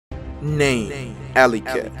Name, alley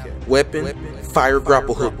cat. Weapon, fire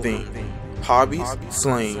grapple hook thing. Hobbies,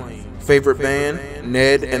 slaying. Favorite band,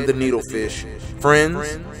 Ned and the Needlefish.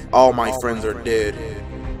 Friends, all my friends are dead.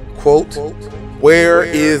 Quote, where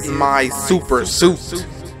is my super suit?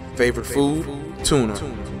 Favorite food, tuna.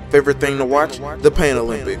 Favorite thing to watch, the Pan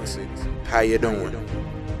Olympics. How you doing?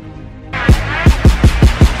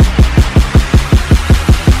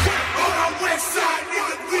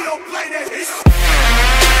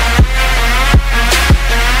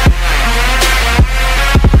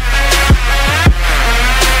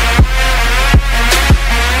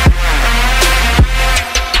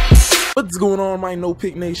 What's going on, my No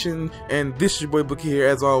Pick Nation? And this is your boy BooKie here,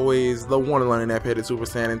 as always, the one and only NAPIE Super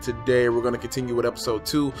Saiyan. And today we're going to continue with episode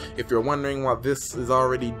 2. If you're wondering why this is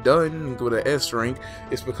already done with an S rank,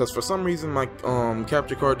 it's because for some reason my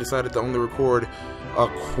capture card decided to only record a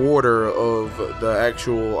quarter of the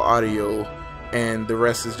actual audio, and the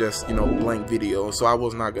rest is just, you know, blank video. So I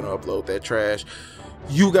was not going to upload that trash.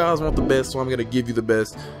 You guys want the best, so I'm going to give you the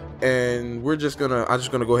best. And I'm just gonna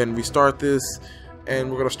go ahead and restart this.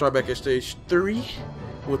 And we're going to start back at stage 3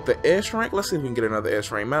 with the S rank. Let's see if we can get another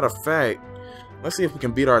S rank. Matter of fact, let's see if we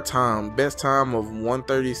can beat our time. Best time of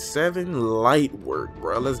 137. Light work,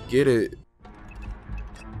 bro. Let's get it.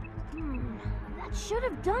 That should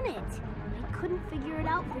have done it. I couldn't figure it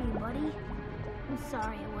out for you, buddy. I'm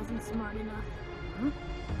sorry I wasn't smart enough.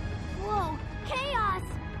 Whoa, chaos!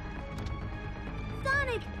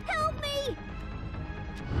 Sonic, help me!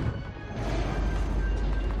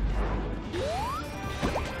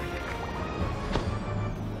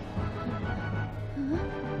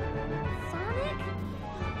 Sonic?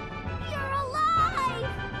 You're alive!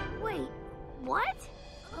 Wait, what?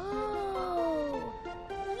 Oh,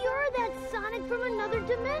 you're that Sonic from another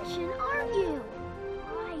dimension, aren't you?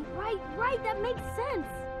 Right, that makes sense,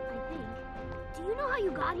 I think. Do you know how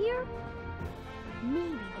you got here?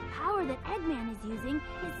 Maybe the power that Eggman is using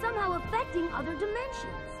is somehow affecting other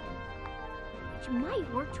dimensions, which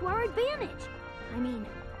might work to our advantage. I mean,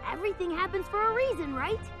 everything happens for a reason,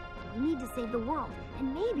 right? We need to save the world,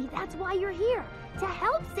 and maybe that's why you're here, to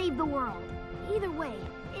help save the world. Either way,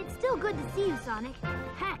 it's still good to see you, Sonic.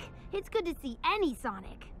 Heck, it's good to see any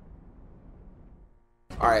Sonic.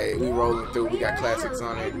 Alright, we rolling through. We got classic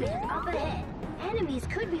Sonic. Up ahead. Enemies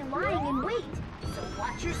could be lying in wait, so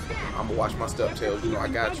watch your step. I'm gonna watch my step, Tails. You know I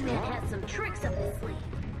got you. Eggman has some tricks up his sleeve.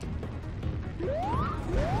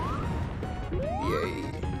 Yay.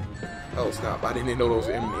 Oh, stop. I didn't know those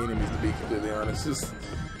enemies, to be completely honest. Just...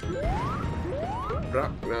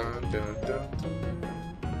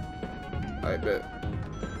 I bet.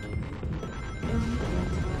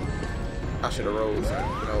 I should have rose, you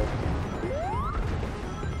know.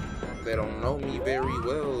 They don't know me very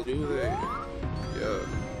well, do they? Yeah.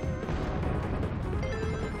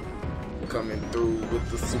 Coming through with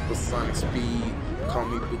the supersonic speed. Call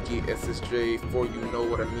me BooKie SSJ, for you know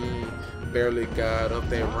what I mean. Barely got up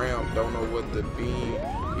that ramp, don't know what to be.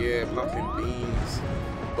 Yeah, popping beans,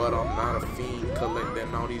 but I'm not a fiend.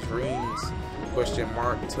 Collecting all these rings. Question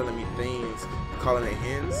mark, telling me things. Calling it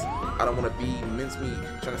hens. I don't want to be mincemeat.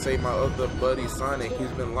 Trying to save my other buddy Sonic. He's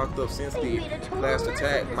been locked up since the last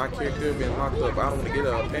attack. My character been locked up. I don't want to get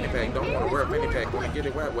a penny pack. Don't want to wear a penny pack. Want to get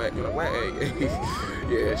it whack. You know, whack.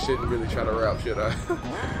 Yeah, shouldn't really try to rap, should I?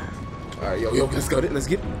 Alright, yo, let's go. Let's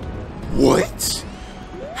get. What?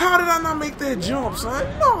 How did I not make that jump, son?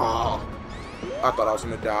 No. I thought I was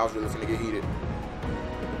gonna die. I was really gonna get heated.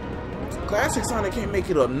 Classic Sonic can't make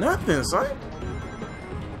it up nothing, son.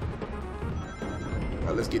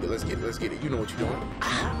 Alright, let's get it. You know what you're doing.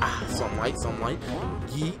 Some light.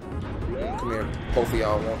 Yeet. Come here. Both of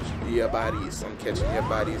y'all want your bodies. I'm catching your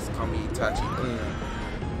bodies. Call me Itachi.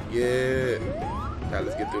 Yeah. Alright,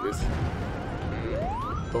 let's get through this.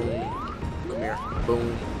 Boom. Come here.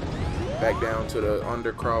 Boom. Back down to the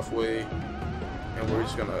Undercroft way. And we're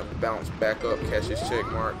just gonna bounce back up, catch his check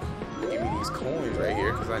mark. Give me these coins right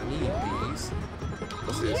here, because I need these.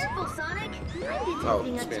 What's this? Careful, Sonic. Oh,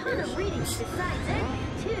 I'm spin detecting a ton of readings besides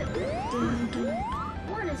Eggman, too.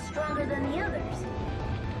 One is stronger than the others.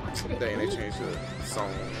 What could it Dang, they be? changed the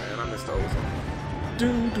song, man. I missed those.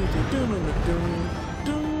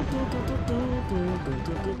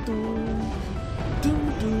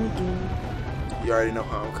 You already know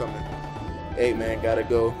how I'm coming. Eggman gotta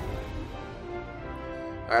go.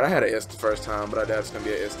 Alright, I had an S the first time, but I doubt it's gonna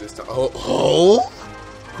be an S this time. Oh!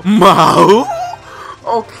 Mao!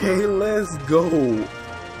 Okay, let's go.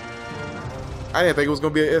 I didn't think it was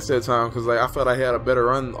gonna be an S that time, because like I felt I had a better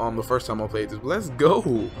run on the first time I played this. But let's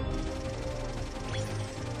go.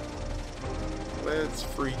 Let's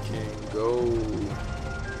freaking go.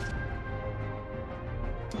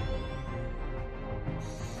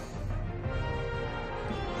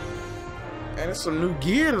 And it's some new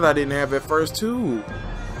gear that I didn't have at first too.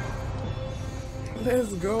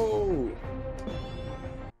 Let's go.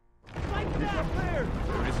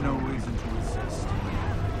 There is no reason to resist.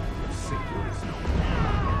 Sick there is no.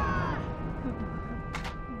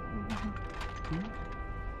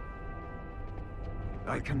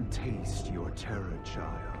 I can taste your terror,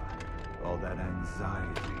 child. All that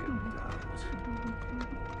anxiety and doubt.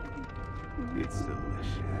 It's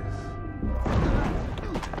delicious.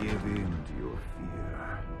 Give in to your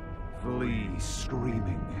fear. Flee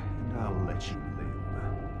screaming, and I'll let you live.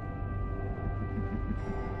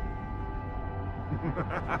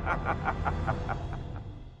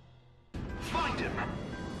 Find him.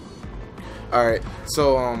 Alright,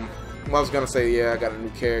 so I was gonna say, yeah, I got a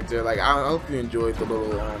new character. Like, I hope you enjoyed the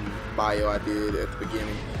little bio I did at the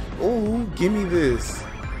beginning. Oh, give me this.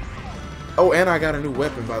 Oh, and I got a new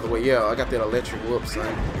weapon, by the way. Yeah, I got that electric whoop,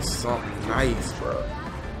 son. It's something nice, bro.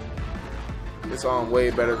 It's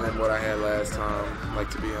way better than what I had last time. Like,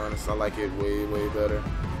 to be honest, I like it way better.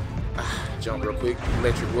 Jump real quick.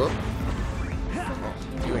 Electric whoop. Oh,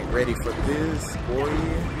 you ain't ready for this, boy.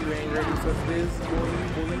 You ain't ready for this, boy.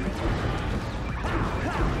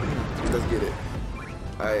 Let's get it.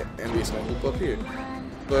 Alright, and we're gonna hoop up here.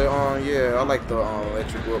 But yeah, I like the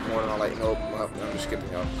electric whoop more than I like. Nope, I'm just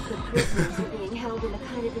skipping out. The prisoners are being held in a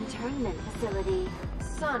kind of internment facility.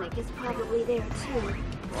 Sonic is probably there too.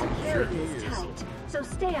 Security is tight, so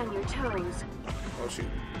stay on your toes. Oh shoot.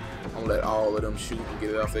 I'm gonna let all of them shoot and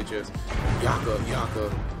get it off their chest. Yaka.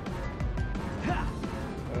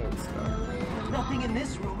 Oh, snap. Nothing in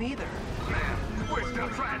this room either. Man, we're still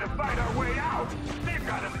trying to fight our way out. They've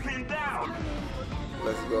got us pinned down.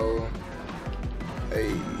 Let's go.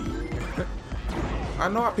 Hey. I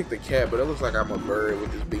know I picked a cat, but it looks like I'm a bird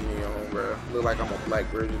with this beanie on, bro. Look like I'm a black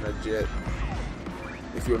version of Jet.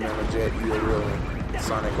 If you remember Jet, you're a real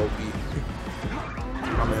Sonic OP.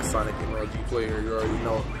 I'm a Sonic MLG player, you already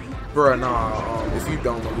know. Bruh, nah, if you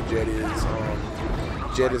don't know who Jet is,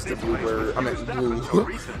 Jet is the blue bird. I mean, blue.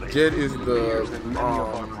 Jet is the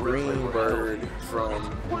green bird from.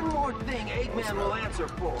 One more thing Eggman will answer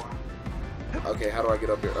for. Okay, how do I get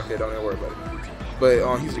up here? Okay, don't even worry about it.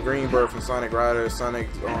 But he's the green bird from Sonic Riders, Sonic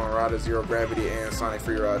Riders Zero Gravity, and Sonic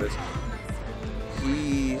Free Riders.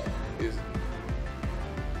 He is.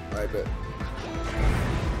 I bet.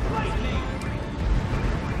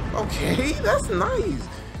 Okay, that's nice.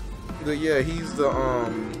 But yeah, he's the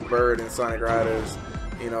bird in Sonic Riders.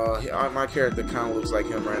 You know, my character kind of looks like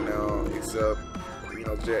him right now, except you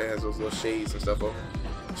know, Jet has those little shades and stuff.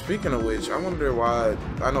 Speaking of which, I wonder why.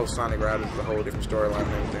 I know Sonic Riders is a whole different storyline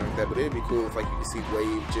and everything like that, but it'd be cool if like you could see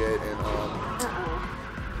Wave, Jet, and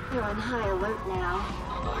You're on high alert now.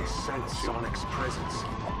 I sense Sonic's presence.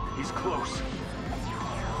 He's close.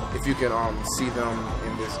 if you can see them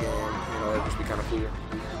in this game, you know, it'd just be kind of cool,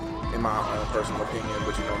 in my own personal opinion.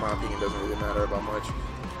 But you know, my opinion doesn't really matter about much.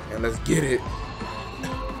 And let's get it.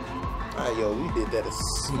 Alright, yo, we did that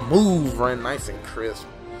smooth run, nice and crisp.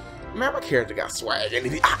 Man, my character got swag.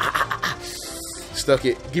 Stuck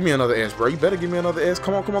it. Give me another S, bro. You better give me another S.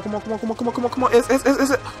 Come on, come on, come on, come on, come on, come on, come on, come on.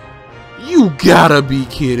 S. You gotta be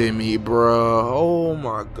kidding me, bro. Oh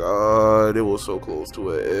my god. It was so close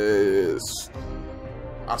to an S.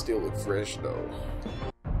 I still look fresh, though.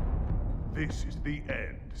 This is the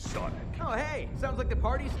end, Sonic. Oh, hey, sounds like the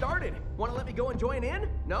party started. Want to let me go and join in?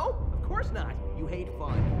 No? Of course not. You hate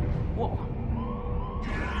fun. Whoa.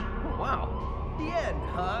 Oh, wow. The end,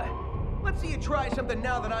 huh? Let's see you try something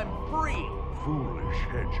now that I'm free. Foolish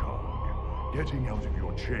hedgehog. Getting out of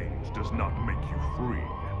your chains does not make you free.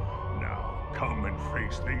 Now, come and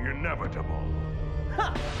face the inevitable.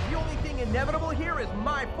 Ha! The only thing inevitable here is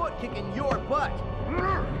my foot kicking your butt.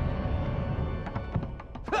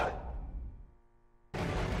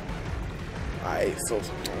 Alright, so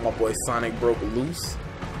my boy Sonic broke loose,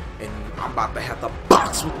 and I'm about to have to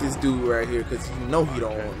box with this dude right here, because you know he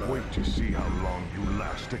don't want to. Wait to see how long you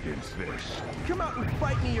last against this. Come out and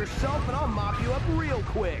fight me yourself, and I'll mop you up real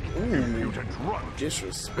quick. Ooh, mutant runt.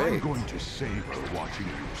 Disrespect. I'm going to savor watching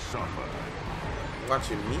you suffer.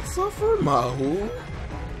 Watching me suffer? Mahu?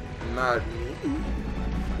 Not me.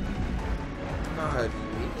 Not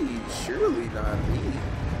me. Surely not me.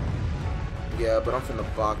 Yeah, but I'm finna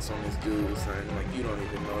box on this dude, son. Like, you don't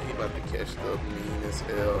even know. He about to catch the meanest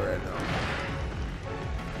L right now.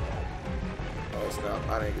 Oh, snap.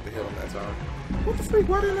 I didn't get to hit him that time. What the freak?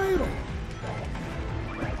 Why didn't I hit him?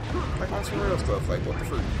 Like, on some real stuff. Like, what the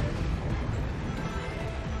freak?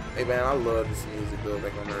 Hey, man, I love this music, though.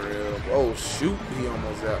 Like, on the real. Oh, shoot. He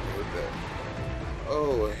almost got me with that.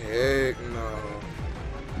 Oh, heck no.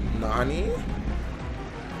 Nani?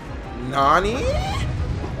 Nani?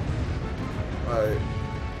 Alright.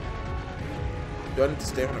 Do I need to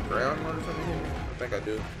stay on the ground in order for him to hit me? I think I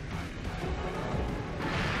do.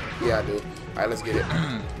 Yeah, I do. Alright, let's get it.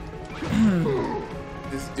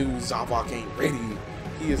 This dude Zavok ain't ready.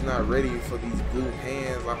 He is not ready for these blue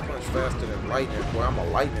hands. I punch faster than lightning. Boy, I'm a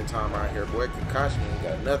lightning time out here. Boy, Kakashi ain't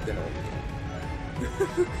got nothing on me.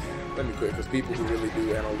 Let me quit, because people who really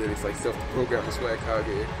do analytics, like self-program the swag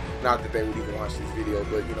Kage, not that they would even watch this video,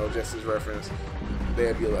 but, you know, just as reference,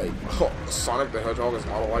 they'd be like, oh, Sonic the Hedgehog is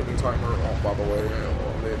not a lightning timer. Oh, by the way,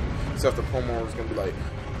 then self-the-promo is going to be like,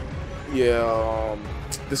 yeah,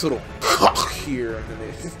 this little cock here, and then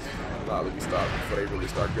they nah, let me stop before they really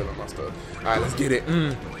start killing my stuff. Alright, let's get it.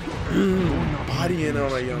 Bodying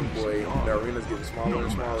on a young boy. The arena's getting smaller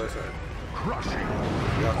and smaller. So.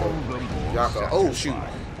 Yako. Oh, shoot.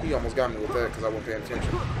 He almost got me with that because I wasn't paying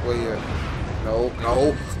attention. Well, yeah. No.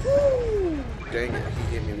 Woo! Dang it. He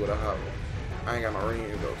hit me with a hop. I ain't got no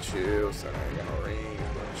rings, though. Chill, son. I ain't got no rings,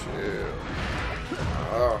 though.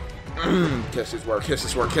 Chill. Catch this work.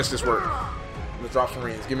 Let's drop some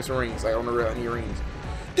rings. Give me some rings. Like on the real, I need rings.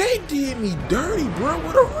 They did me dirty, bro.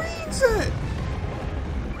 Where the rings at?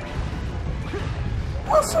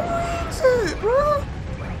 What's the rings at, bro?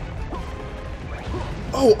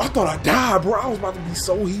 Oh, I thought I died, bro. I was about to be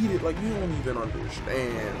so heated. Like, you don't even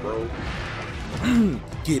understand, bro.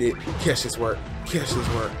 Get it. Catch this work.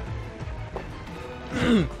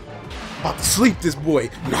 About to sleep this boy.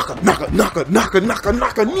 Naka,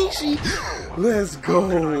 Nishi. Let's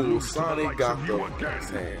go. Sonic got the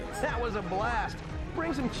hands. That was a blast.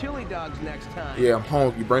 Bring some chili dogs next time. Yeah, I'm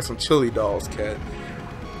hungry. Bring some chili dogs, cat.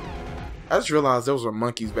 I just realized those were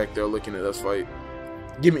monkeys back there looking at us fight.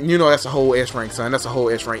 Give me, you know, that's a whole S rank, son. That's a whole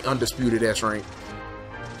S rank, undisputed S rank.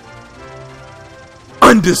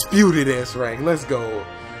 Undisputed S rank. Let's go.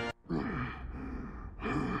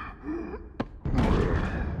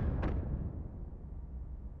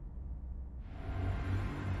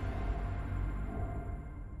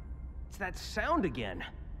 It's that sound again.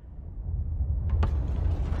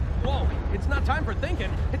 Whoa, it's not time for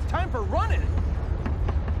thinking, it's time for running!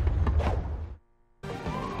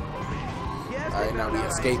 Alright, now we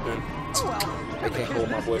escaping. They can't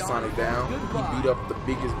hold my boy Sonic down. He beat up the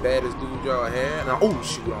biggest, baddest dude y'all had. Now, oh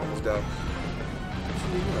shoot, I almost died.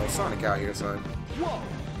 You know, Sonic out here, son. Whoa,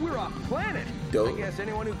 we're off planet. Duh. I guess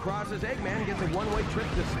anyone who crosses Eggman gets a one-way trip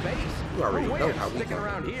to space. You already know how we sticking come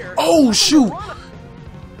around here. Oh shoot!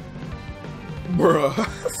 Bruh.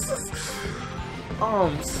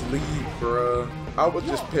 Sleep, bruh. I was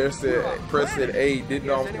just press it A,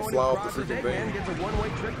 didn't almost fly off the freaking thing. Gets a one-way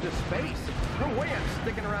trip to space. No way I'm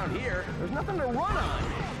sticking around here. There's nothing to run on.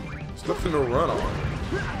 There's nothing to run on.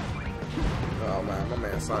 Oh man, my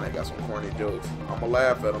man Sonic got some corny jokes. I'ma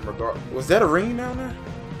laugh at him regardless. Was that a ring down there?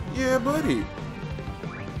 Yeah, buddy.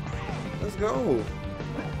 Let's go.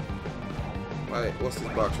 Wait, what's this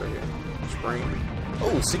box right here? Spring.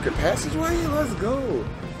 Oh, secret passageway? Let's go.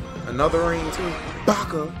 Another ring too.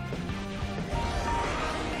 Baka.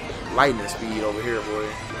 Lightning speed over here, boy.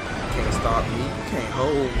 You can't stop me. You can't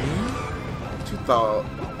hold me. What you thought?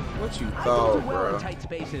 What you thought, bro? Tight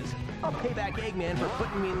spaces. I'll pay back Eggman for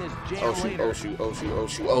putting me in this jam Oh shoot! later. Oh shoot! Oh shoot! Oh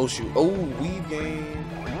shoot! Oh shoot! Oh, weave game.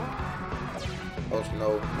 Oh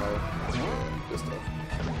no! Good stuff.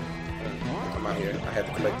 I'm out here. I had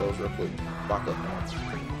to collect those real quick. Baka.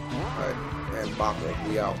 Alright, and Baka.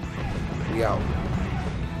 We out.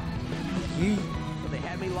 So they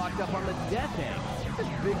had me locked up on the death egg. This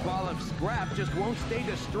big ball of scrap just won't stay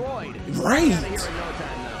destroyed. Right. Out of here in no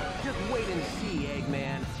time, though. Just wait and see,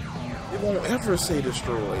 Eggman. It won't ever say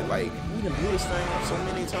destroy. Like, we done blew this thing up so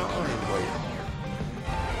many times. Like,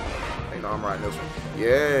 hey, no, I'm riding this one.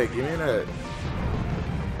 Yeah, give me that.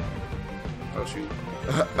 Oh shoot.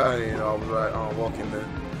 I didn't know I was right on walking there.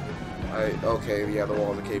 Okay, yeah, the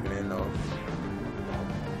walls are caving in though.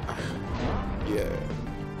 Yeah.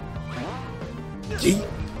 Yeet.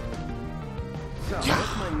 So,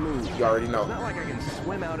 what's my move? You already know. It's not like I can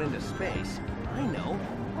swim out into space. I know.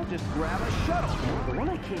 I'll just grab a shuttle. The one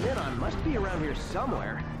I came in on must be around here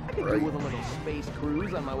somewhere. I could do with a little space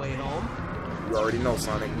cruise on my way home. You already know,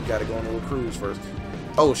 Sonic. We gotta go on a little cruise first.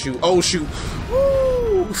 Oh shoot! Oh shoot!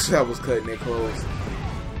 Woo! That was cutting it close. A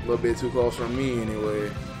little bit too close for me,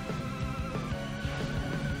 anyway.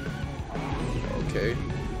 Okay.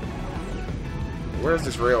 Where's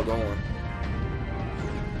this rail going?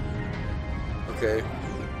 Okay.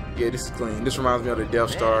 Yeah, this is clean. This reminds me of the Death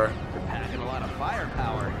Star. They're packing a lot of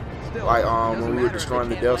firepower. Still, Like when we were destroying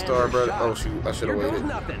the Death Star, brother. Oh shoot! I should have waited.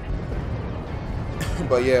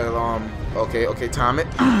 But yeah, okay, time it.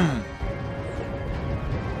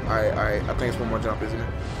 I think it's one more jump, isn't it?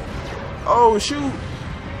 Oh shoot!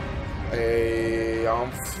 Hey,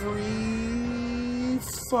 I'm free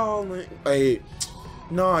falling. Hey,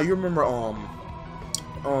 nah, you remember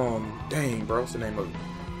dang, bro, what's the name of it?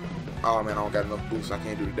 Oh man, I don't got enough boosts. I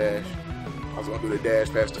can't do the dash. I was gonna do the dash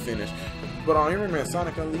past the finish. But you remember in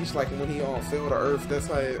Sonic Unleashed, like when he fell to Earth, that's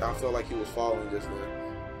how I felt like he was falling just then.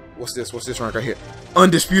 What's this? What's this rank right here?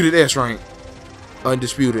 Undisputed S rank.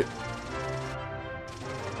 Undisputed.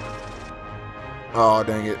 Oh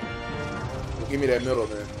dang it. Well, give me that middle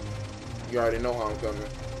then. You already know how I'm coming.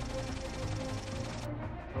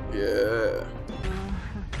 Yeah.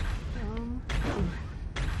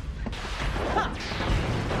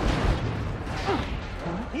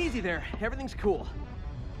 Easy there. Everything's cool.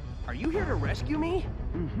 Are you here to rescue me?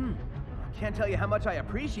 Mm-hmm. Can't tell you how much I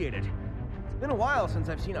appreciate it. It's been a while since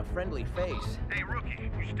I've seen a friendly face. Hey, Rookie,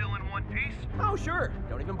 you still in one piece? Oh, sure.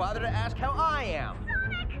 Don't even bother to ask how I am.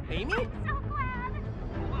 Sonic! Amy? I'm so glad.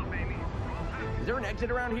 Hold up, Amy. Is there an exit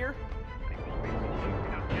around here? We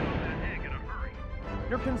gotta get on that egg in a hurry.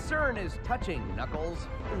 Your concern is touching, Knuckles.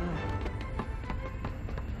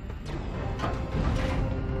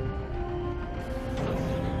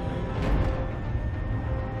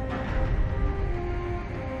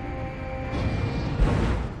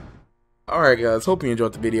 Alright guys, hope you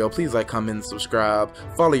enjoyed the video. Please like, comment, and subscribe.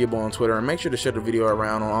 Follow your boy on Twitter, and make sure to share the video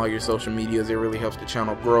around on all your social medias. It really helps the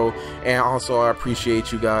channel grow. And also, I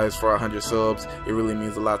appreciate you guys for 100 subs. It really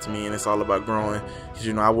means a lot to me, and it's all about growing. Because,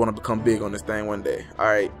 you know, I want to become big on this thing one day.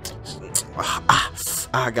 Alright.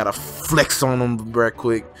 I gotta flex on them real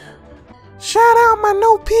quick. Shout out my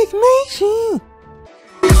No Peak Nation.